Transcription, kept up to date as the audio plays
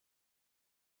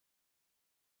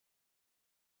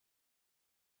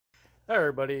Hi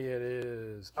everybody, it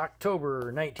is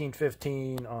October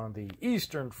 1915 on the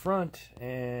Eastern Front,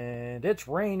 and it's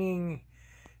raining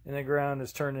and the ground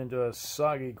has turned into a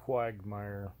soggy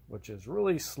quagmire, which is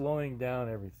really slowing down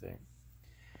everything.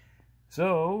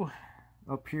 So,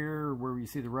 up here where we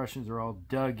see the Russians are all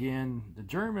dug in, the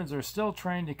Germans are still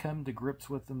trying to come to grips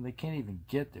with them. They can't even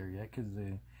get there yet because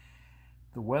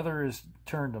the weather has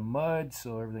turned to mud,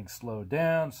 so everything's slowed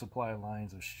down. Supply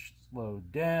lines are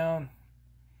slowed down.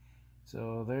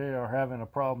 So they are having a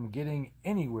problem getting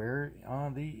anywhere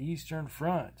on the Eastern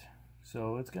Front.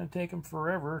 So it's going to take them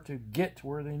forever to get to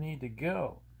where they need to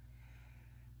go.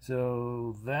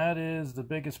 So that is the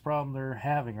biggest problem they're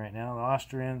having right now. The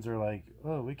Austrians are like,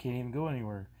 oh, we can't even go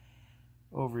anywhere.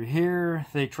 Over here,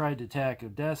 they tried to attack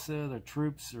Odessa. The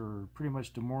troops are pretty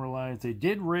much demoralized. They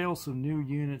did rail some new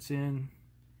units in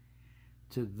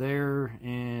to there,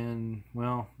 and,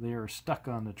 well, they are stuck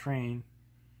on the train.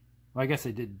 Well, I guess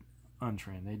they did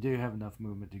untrained. They do have enough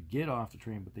movement to get off the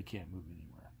train, but they can't move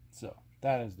anywhere. So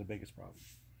that is the biggest problem.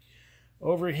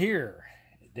 Over here,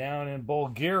 down in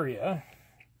Bulgaria,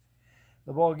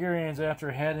 the Bulgarians, after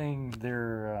having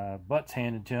their butts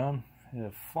handed to them,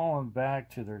 have fallen back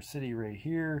to their city right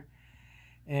here.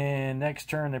 And next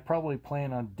turn, they probably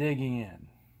plan on digging in.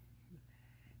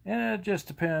 And it just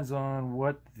depends on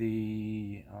what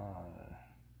the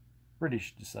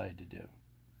British decide to do.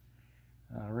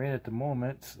 Right at the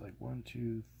moment, it's like 1,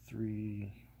 2,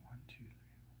 3, 1, 2,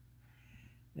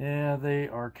 3. Yeah, they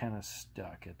are kind of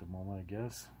stuck at the moment, I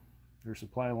guess. Their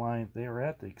supply line, they are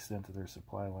at the extent of their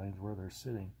supply lines where they're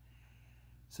sitting.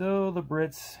 So the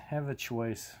Brits have a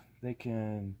choice. They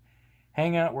can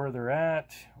hang out where they're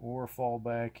at or fall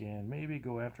back and maybe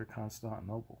go after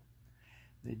Constantinople.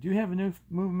 They do have a new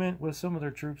movement with some of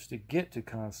their troops to get to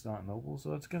Constantinople,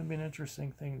 so it's going to be an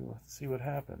interesting thing to see what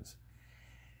happens.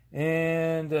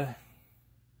 And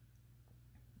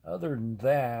other than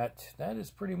that, that is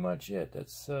pretty much it.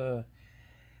 That's the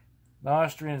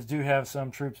Austrians do have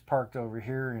some troops parked over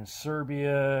here in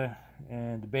Serbia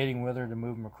and debating whether to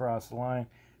move them across the line.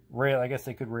 I guess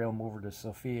they could rail them over to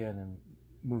Sofia and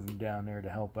move them down there to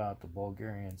help out the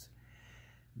Bulgarians.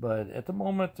 But at the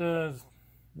moment,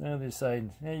 they decide,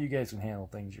 hey, you guys can handle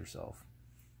things yourself.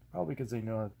 Probably because they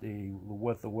know that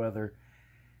with the weather,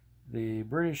 the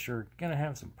British are going to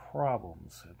have some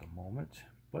problems at the moment,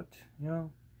 but, you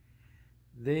know,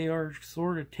 they are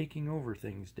sort of taking over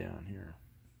things down here.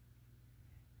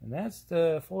 And that's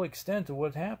the full extent of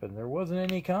what happened. There wasn't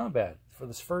any combat. For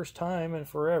the first time in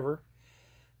forever,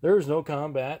 there's no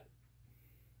combat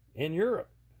in Europe.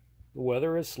 The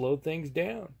weather has slowed things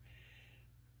down.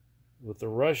 With the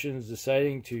Russians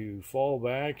deciding to fall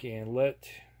back and let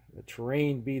the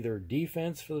terrain be their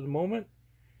defense for the moment,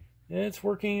 and it's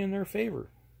working in their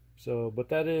favor. So, but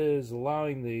that is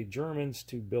allowing the Germans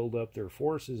to build up their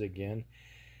forces again.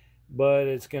 But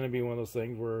it's going to be one of those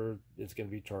things where it's going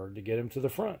to be hard to get them to the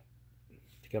front,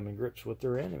 to come in grips with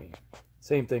their enemy.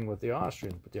 Same thing with the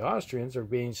Austrians. But the Austrians are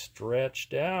being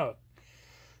stretched out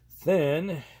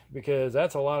thin because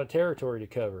that's a lot of territory to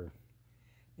cover.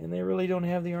 And they really don't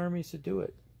have the armies to do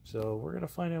it. So we're going to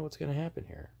find out what's going to happen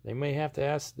here. They may have to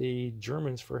ask the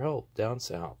Germans for help down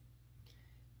south.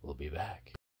 We'll be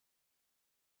back.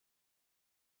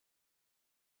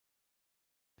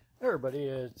 Hey everybody,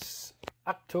 it's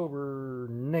October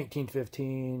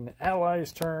 1915,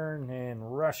 Allies' turn,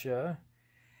 and Russia.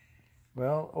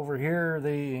 Well, over here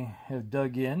they have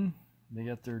dug in. They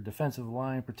got their defensive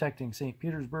line protecting St.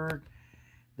 Petersburg.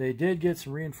 They did get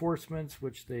some reinforcements,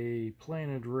 which they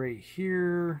planted right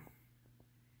here.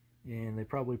 And they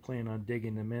probably plan on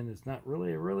digging them in. It's not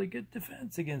really a really good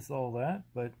defense against all that,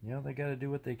 but, you know, they got to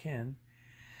do what they can.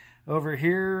 Over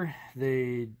here,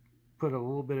 they put a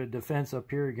little bit of defense up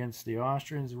here against the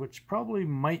Austrians, which probably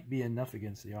might be enough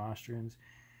against the Austrians.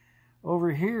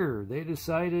 Over here, they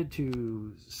decided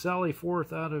to sally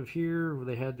forth out of here where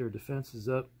they had their defenses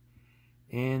up,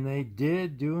 and they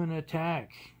did do an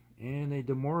attack, and they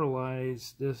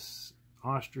demoralized this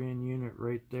Austrian unit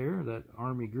right there, that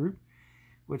army group,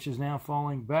 which is now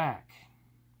falling back.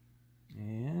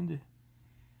 And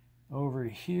over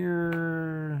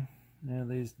here,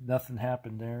 nothing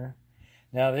happened there.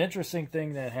 Now, the interesting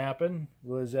thing that happened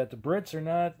was that the Brits are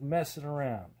not messing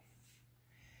around.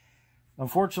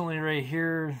 Unfortunately, right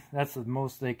here, that's the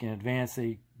most they can advance.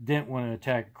 They didn't want to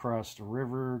attack across the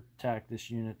river, attack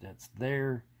this unit that's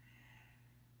there.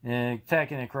 And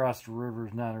attacking across the river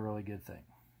is not a really good thing.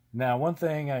 Now, one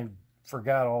thing I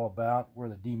forgot all about where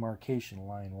the demarcation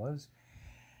line was.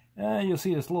 You'll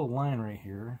see this little line right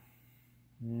here.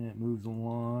 And it moves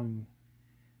along.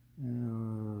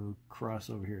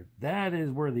 Cross over here. That is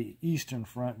where the Eastern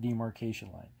Front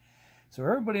demarcation line. So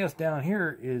everybody else down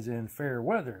here is in fair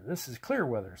weather. This is clear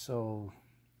weather, so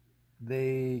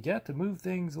they got to move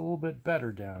things a little bit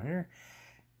better down here.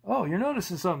 Oh, you're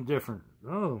noticing something different.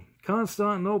 Oh,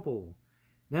 Constantinople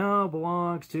now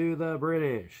belongs to the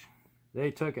British.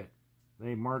 They took it.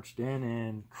 They marched in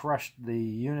and crushed the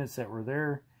units that were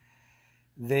there.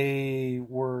 They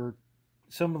were,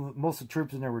 most of the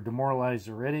troops in there were demoralized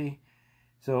already.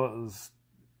 So it was,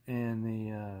 and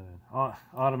the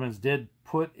Ottomans did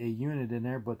put a unit in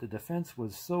there, but the defense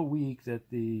was so weak that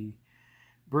the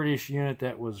British unit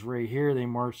that was right here, they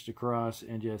marched across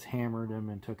and just hammered them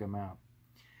and took them out.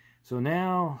 So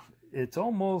now it's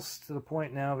almost to the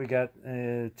point now we got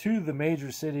two of the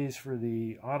major cities for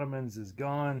the Ottomans is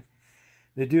gone.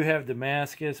 They do have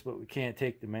Damascus, but we can't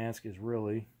take Damascus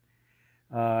really.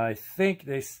 I think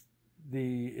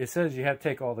it says you have to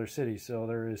take all their cities. So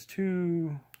there is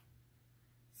 3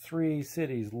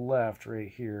 cities left right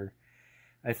here.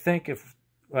 I think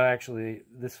well, actually,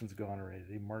 this one's gone already.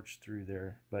 They marched through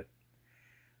there, but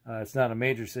it's not a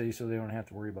major city, so they don't have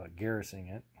to worry about garrisoning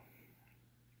it.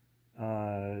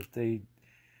 I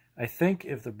think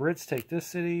if the Brits take this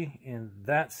city and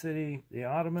that city, the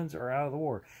Ottomans are out of the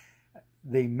war.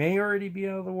 They may already be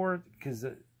out of the war because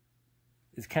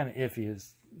it's kind of iffy.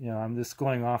 I'm just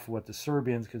going off of what the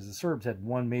Serbians, because the Serbs had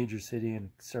one major city and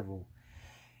several.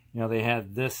 They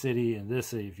had this city and this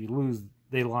city. If you lose,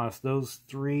 they lost those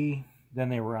 3, then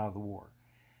they were out of the war.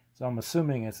 So I'm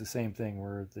assuming it's the same thing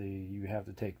where you have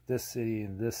to take this city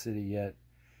and this city yet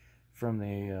from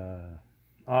the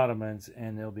Ottomans,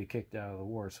 and they'll be kicked out of the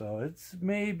war. So it's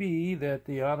maybe that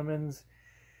the Ottomans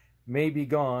may be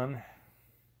gone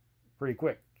pretty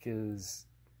quick, because,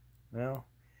 well,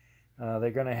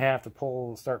 they're going to have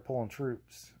to start pulling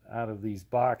troops out of these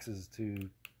boxes to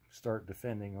start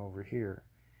defending over here.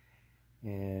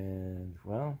 And,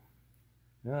 well,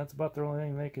 that's about the only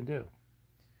thing they can do.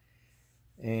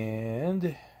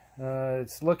 And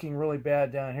it's looking really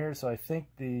bad down here, so I think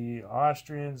the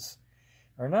Austrians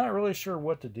are not really sure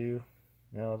what to do.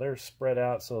 They're spread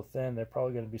out so thin, they're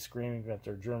probably going to be screaming at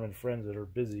their German friends that are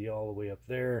busy all the way up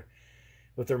there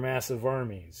with their massive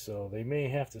armies. So they may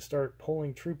have to start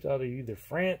pulling troops out of either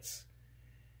France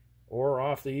or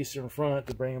off the Eastern Front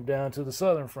to bring them down to the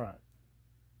Southern Front.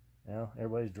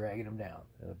 Everybody's dragging them down.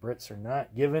 The Brits are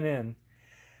not giving in.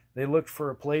 They looked for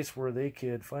a place where they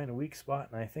could find a weak spot,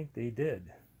 and I think they did.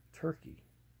 Turkey.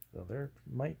 So they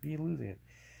might be losing it.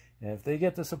 And if they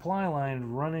get the supply line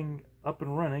up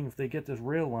and running, if they get this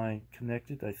rail line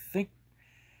connected, I think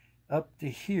up to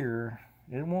here,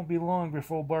 it won't be long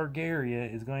before Bulgaria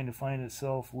is going to find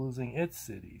itself losing its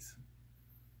cities.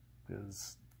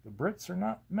 Because the Brits are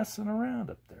not messing around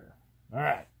up there. All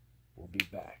right, we'll be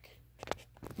back.